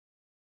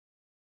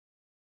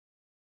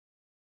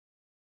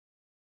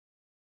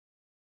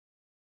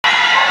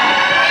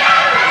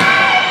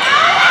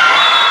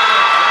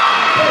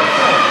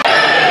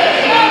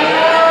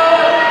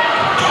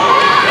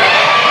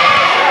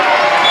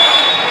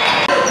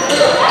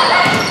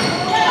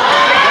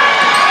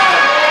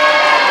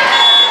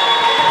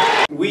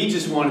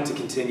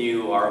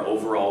continue our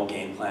overall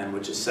game plan,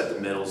 which is set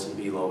the middles and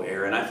be low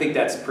air. And I think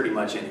that's pretty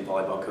much any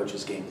volleyball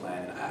coach's game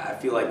plan. I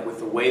feel like with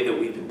the way that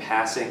we've been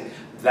passing,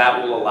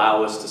 that will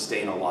allow us to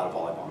stay in a lot of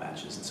volleyball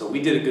matches. And so we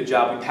did a good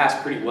job. We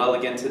passed pretty well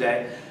again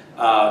today.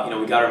 We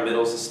got our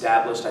middles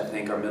established. I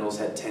think our middles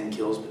had 10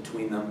 kills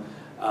between them.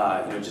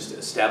 Just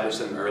establish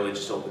them early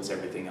just opens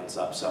everything else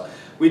up. So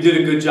we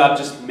did a good job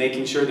just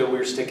making sure that we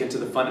were sticking to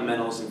the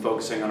fundamentals and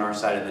focusing on our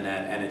side of the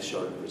net, and it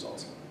showed in the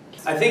results.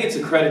 I think it's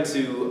a credit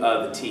to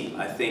the team.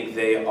 I think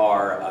they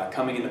are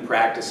coming into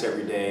practice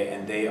every day,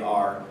 and they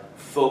are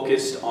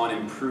focused on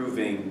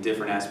improving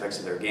different aspects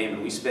of their game.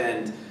 And we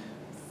spend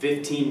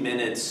 15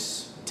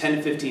 minutes, 10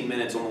 to 15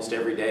 minutes almost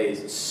every day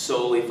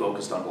solely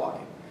focused on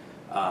blocking.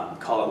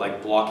 Call it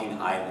like blocking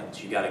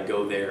islands. You got to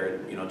go there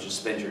and just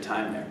spend your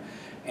time there.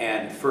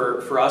 And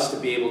for us to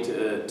be able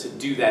to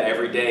do that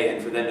every day,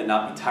 and for them to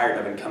not be tired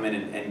of it and come in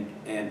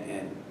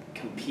and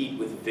compete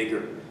with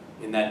vigor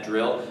in that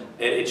drill,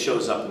 it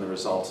shows up in the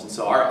results. And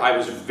so I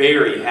was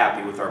very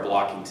happy with our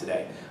blocking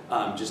today,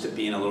 just at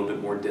being a little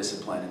bit more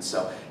disciplined. And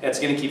so it's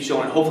going to keep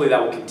showing. Hopefully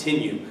that will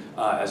continue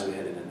as we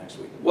head into next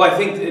week. Well, I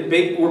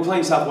think we're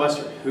playing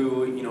Southwestern,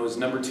 who is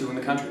 #2 in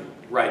the country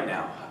right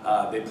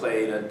now. They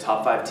played a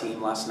top 5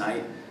 team last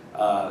night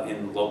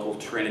in local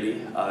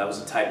Trinity. That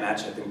was a tight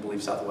match. I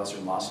believe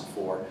Southwestern lost in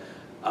 4.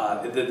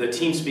 The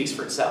team speaks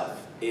for itself.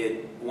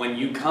 When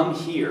you come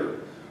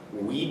here,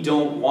 we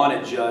don't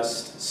want to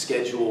just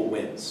schedule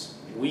wins.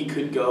 We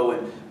could go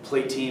and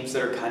play teams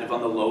that are kind of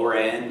on the lower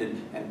end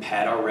and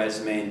pad our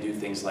resume and do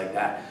things like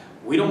that.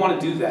 We don't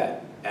want to do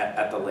that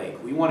at the Lake.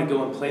 We want to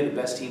go and play the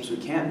best teams we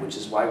can, which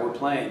is why we're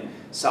playing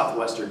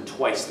Southwestern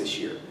twice this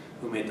year,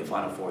 who made the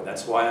Final Four.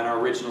 That's why on our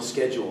original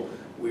schedule,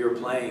 we were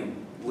playing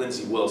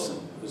Lindsey Wilson,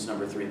 who's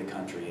 #3 in the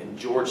country, and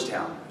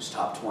Georgetown, who's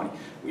top 20.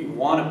 We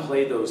want to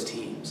play those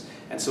teams.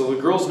 And so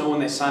the girls know when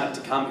they sign up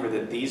to come here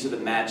that these are the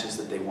matches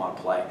that they want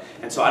to play.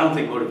 And so I don't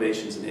think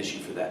motivation is an issue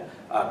for that,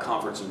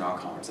 conference or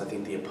non-conference. I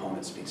think the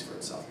opponent speaks for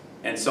itself.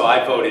 And so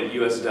I voted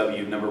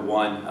USW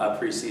 #1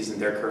 preseason.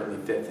 They're currently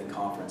 5th in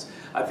conference.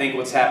 I think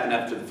what's happened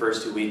after the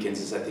first 2 weekends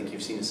is I think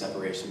you've seen a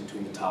separation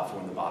between the top 4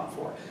 and the bottom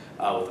 4.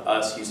 With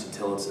us,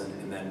 Houston-Tillotson,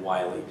 and then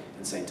Wiley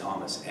and St.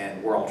 Thomas.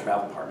 And we're all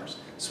travel partners.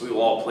 So we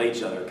will all play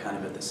each other kind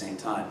of at the same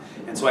time.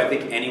 And so I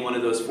think any one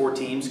of those 4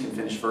 teams can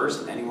finish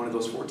 1st, and any one of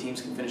those 4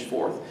 teams can finish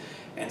 4th.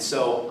 And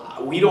so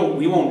we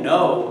won't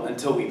know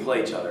until we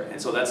play each other. And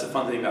so that's the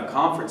fun thing about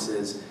conference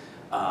is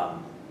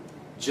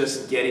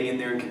just getting in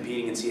there and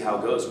competing and see how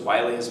it goes.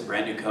 Wiley has a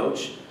brand new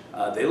coach.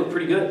 They look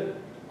pretty good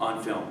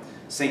on film.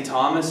 St.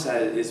 Thomas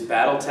is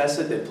battle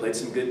tested. They've played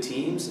some good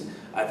teams. And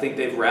I think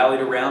they've rallied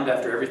around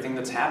after everything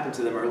that's happened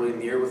to them early in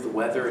the year with the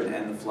weather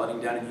and the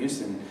flooding down in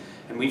Houston.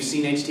 And we've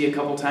seen HT a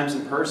couple times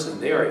in person.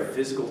 They are a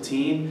physical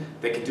team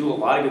that can do a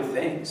lot of good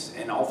things.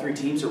 And all 3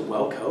 teams are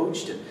well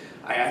coached. And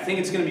I think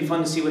it's going to be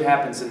fun to see what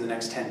happens in the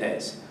next 10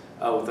 days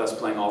with us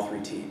playing all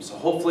 3 teams. So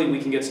hopefully we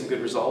can get some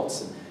good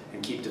results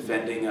and keep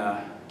defending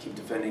our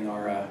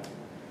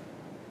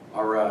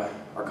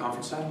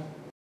conference title.